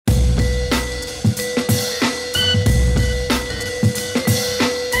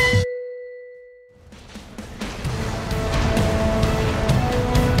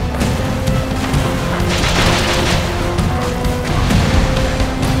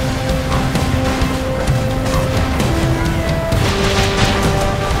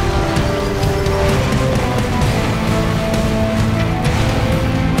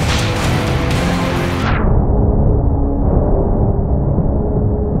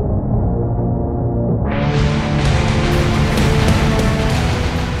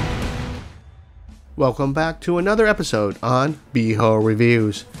Welcome back to another episode on Beho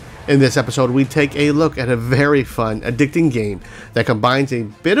Reviews. In this episode, we take a look at a very fun, addicting game that combines a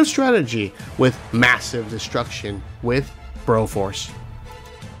bit of strategy with massive destruction with Broforce.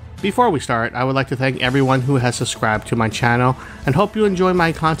 Before we start, I would like to thank everyone who has subscribed to my channel and hope you enjoy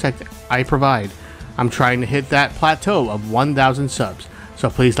my content I provide. I'm trying to hit that plateau of 1,000 subs, so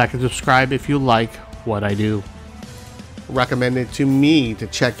please like and subscribe if you like what I do. Recommended to me to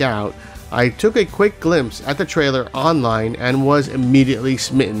check out, I took a quick glimpse at the trailer online and was immediately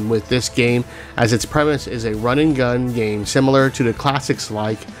smitten with this game, as its premise is a run and gun game similar to the classics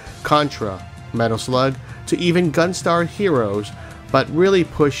like Contra, Metal Slug, to even Gunstar Heroes, but really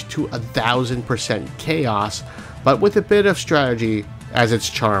pushed to 1,000% chaos, but with a bit of strategy as its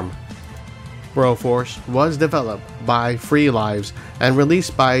charm. Broforce was developed by Free Lives and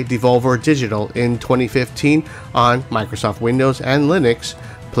released by Devolver Digital in 2015 on Microsoft Windows and Linux,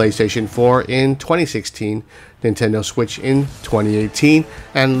 PlayStation 4 in 2016, Nintendo Switch in 2018,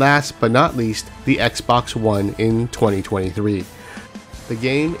 and last but not least, the Xbox One in 2023. The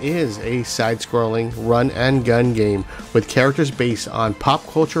game is a side-scrolling run-and-gun game with characters based on pop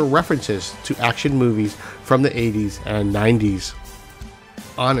culture references to action movies from the 80s and 90s.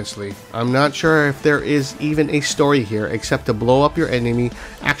 Honestly, I'm not sure if there is even a story here except to blow up your enemy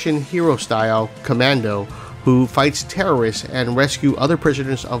action hero style Commando, who fights terrorists and rescue other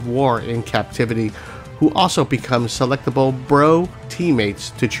prisoners of war in captivity, who also become selectable bro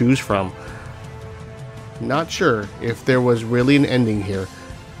teammates to choose from. Not sure if there was really an ending here,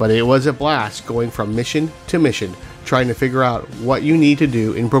 but it was a blast going from mission to mission, trying to figure out what you need to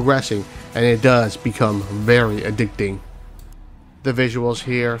do in progressing, and it does become very addicting. The visuals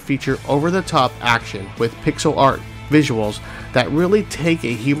here feature over-the-top action with pixel art visuals that really take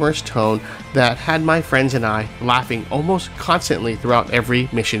a humorous tone that had my friends and I laughing almost constantly throughout every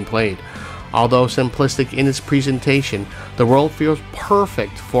mission played. Although simplistic in its presentation, the world feels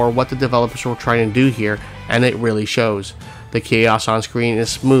perfect for what the developers were trying to do here, and it really shows. The chaos on screen is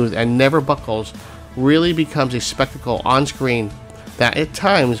smooth and never buckles, really becomes a spectacle on screen that at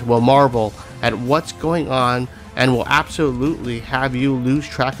times will marvel at what's going on and will absolutely have you lose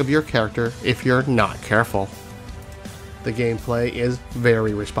track of your character if you're not careful. The gameplay is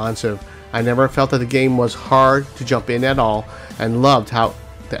very responsive. I never felt that the game was hard to jump in at all, and loved how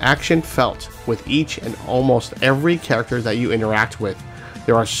the action felt with each and almost every character that you interact with.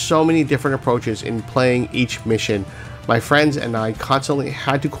 There are so many different approaches in playing each mission. My friends and I constantly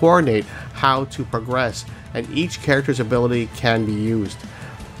had to coordinate how to progress, and each character's ability can be used.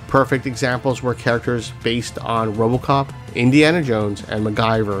 Perfect examples were characters based on RoboCop, Indiana Jones, and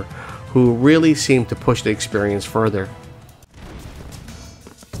MacGyver, who really seemed to push the experience further.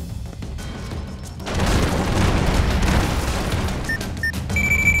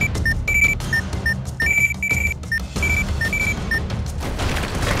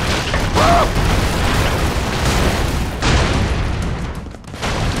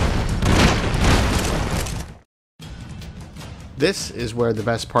 This is where the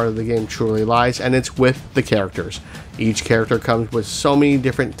best part of the game truly lies, and it's with the characters. Each character comes with so many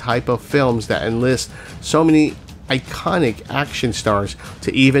different type of films that enlist so many iconic action stars,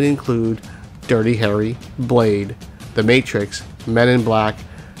 to even include Dirty Harry, Blade, The Matrix, Men in Black,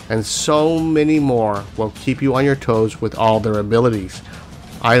 and so many more will keep you on your toes with all their abilities.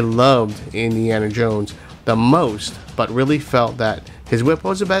 I loved Indiana Jones the most, but really felt that his whip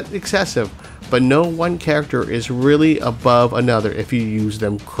was a bit excessive, but no one character is really above another if you use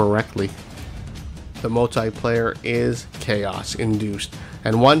them correctly. The multiplayer is chaos induced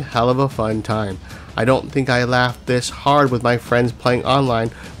and one hell of a fun time. I don't think I laughed this hard with my friends playing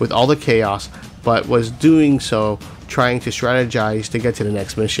online with all the chaos, but was doing so trying to strategize to get to the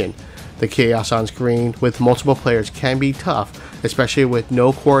next mission. The chaos on screen with multiple players can be tough, especially with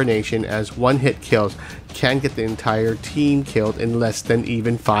no coordination, as one-hit kills can get the entire team killed in less than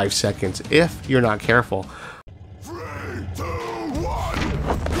even 5 seconds if you're not careful. 3, 2, 1,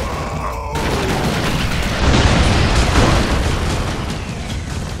 go!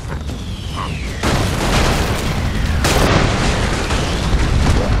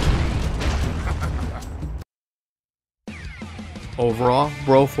 Overall,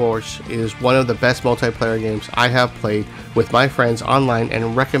 Broforce is one of the best multiplayer games I have played with my friends online,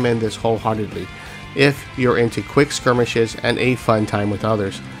 and recommend this wholeheartedly if you're into quick skirmishes and a fun time with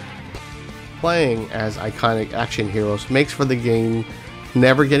others. Playing as iconic action heroes makes for the game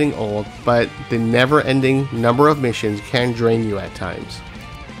never getting old, but the never-ending number of missions can drain you at times.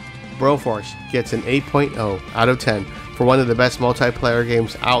 Broforce gets an 8.0 out of 10 for one of the best multiplayer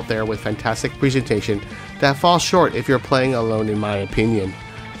games out there with fantastic presentation that falls short if you're playing alone, in my opinion.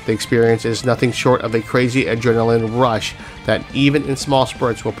 The experience is nothing short of a crazy adrenaline rush that even in small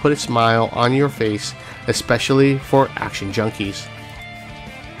spurts will put a smile on your face, especially for action junkies.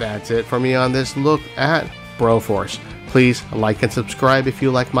 That's it for me on this look at Broforce. Please like and subscribe if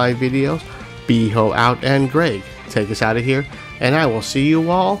you like my videos. Beho out, and Greg, take us out of here, and I will see you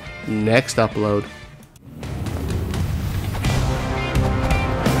all next upload.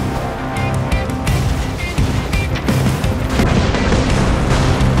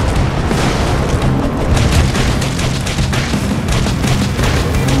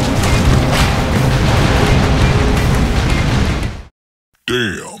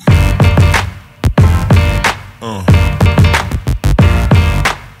 Damn.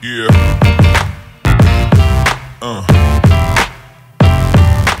 Yeah.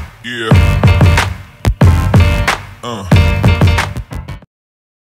 Yeah.